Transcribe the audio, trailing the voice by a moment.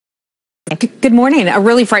Good morning. A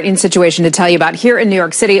really frightening situation to tell you about here in New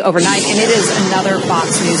York City overnight, and it is another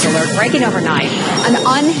Fox News alert. Breaking overnight, an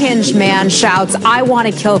unhinged man shouts, "I want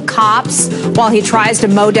to kill cops," while he tries to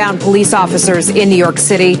mow down police officers in New York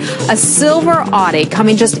City. A silver Audi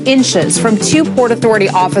coming just inches from two Port Authority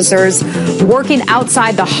officers working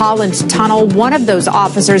outside the Holland Tunnel. One of those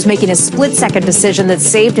officers making a split-second decision that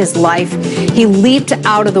saved his life. He leaped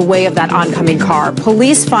out of the way of that oncoming car.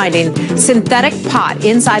 Police finding synthetic pot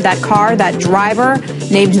inside that car. That driver,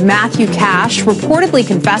 named Matthew Cash, reportedly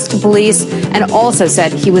confessed to police and also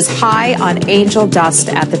said he was high on angel dust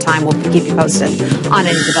at the time. We'll keep you posted on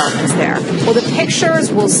any developments there. Well, the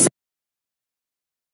pictures will